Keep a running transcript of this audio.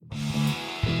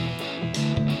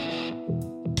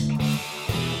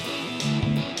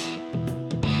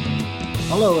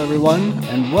Hello, everyone,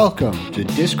 and welcome to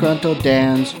Disgruntled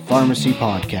Dan's Pharmacy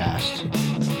Podcast.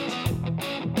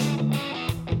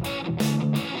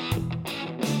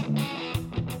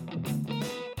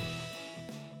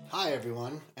 Hi,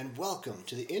 everyone, and welcome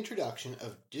to the introduction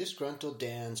of Disgruntled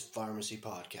Dan's Pharmacy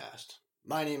Podcast.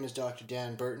 My name is Dr.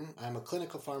 Dan Burton. I'm a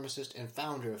clinical pharmacist and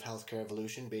founder of Healthcare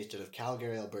Evolution based out of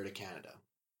Calgary, Alberta, Canada.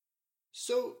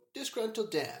 So,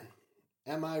 Disgruntled Dan.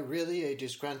 Am I really a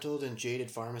disgruntled and jaded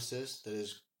pharmacist that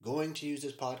is going to use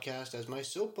this podcast as my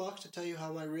soapbox to tell you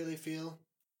how I really feel?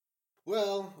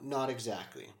 Well, not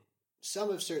exactly. Some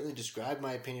have certainly described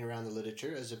my opinion around the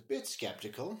literature as a bit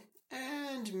skeptical,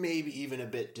 and maybe even a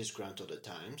bit disgruntled at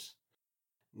times.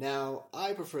 Now,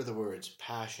 I prefer the words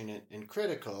passionate and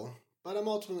critical, but I'm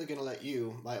ultimately going to let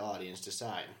you, my audience,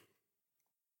 decide.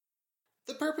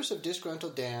 The purpose of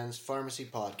Disgruntled Dan's Pharmacy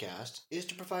Podcast is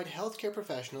to provide healthcare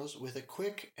professionals with a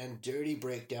quick and dirty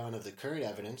breakdown of the current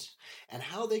evidence and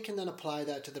how they can then apply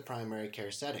that to the primary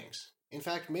care settings. In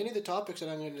fact, many of the topics that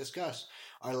I'm going to discuss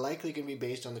are likely going to be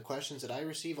based on the questions that I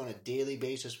receive on a daily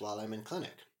basis while I'm in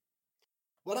clinic.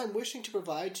 What I'm wishing to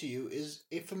provide to you is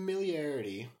a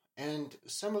familiarity and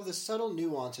some of the subtle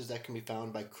nuances that can be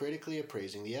found by critically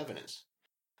appraising the evidence.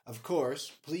 Of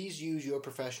course, please use your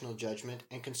professional judgment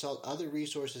and consult other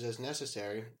resources as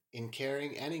necessary in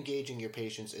caring and engaging your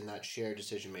patients in that shared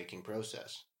decision-making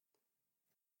process.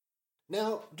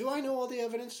 Now, do I know all the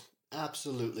evidence?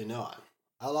 Absolutely not.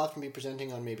 I'll often be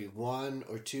presenting on maybe one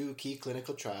or two key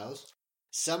clinical trials,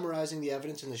 summarizing the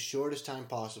evidence in the shortest time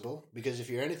possible, because if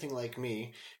you're anything like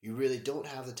me, you really don't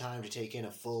have the time to take in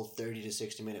a full 30 to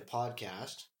 60 minute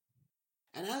podcast.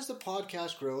 And as the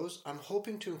podcast grows, I'm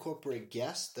hoping to incorporate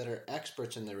guests that are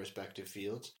experts in their respective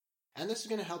fields, and this is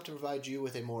going to help to provide you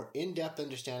with a more in-depth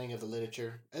understanding of the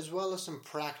literature, as well as some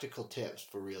practical tips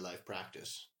for real-life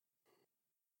practice.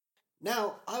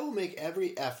 Now, I will make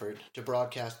every effort to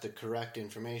broadcast the correct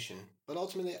information, but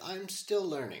ultimately I'm still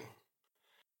learning.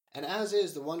 And as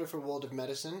is the wonderful world of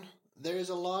medicine, there is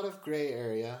a lot of gray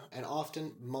area and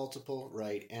often multiple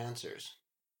right answers.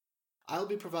 I'll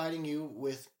be providing you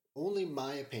with only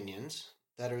my opinions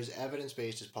that are as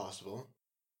evidence-based as possible.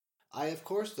 I, of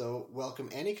course, though, welcome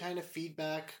any kind of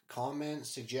feedback,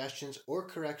 comments, suggestions, or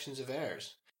corrections of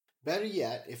errors. Better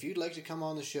yet, if you'd like to come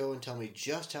on the show and tell me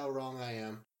just how wrong I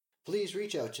am, please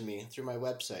reach out to me through my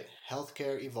website,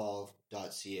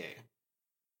 healthcareevolve.ca.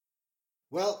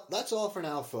 Well, that's all for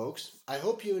now, folks. I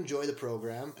hope you enjoy the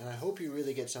program, and I hope you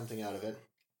really get something out of it.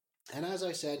 And as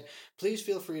I said, please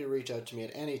feel free to reach out to me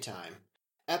at any time.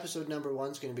 Episode number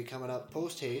 1 is going to be coming up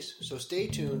post-haste, so stay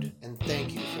tuned, and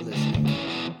thank you for listening.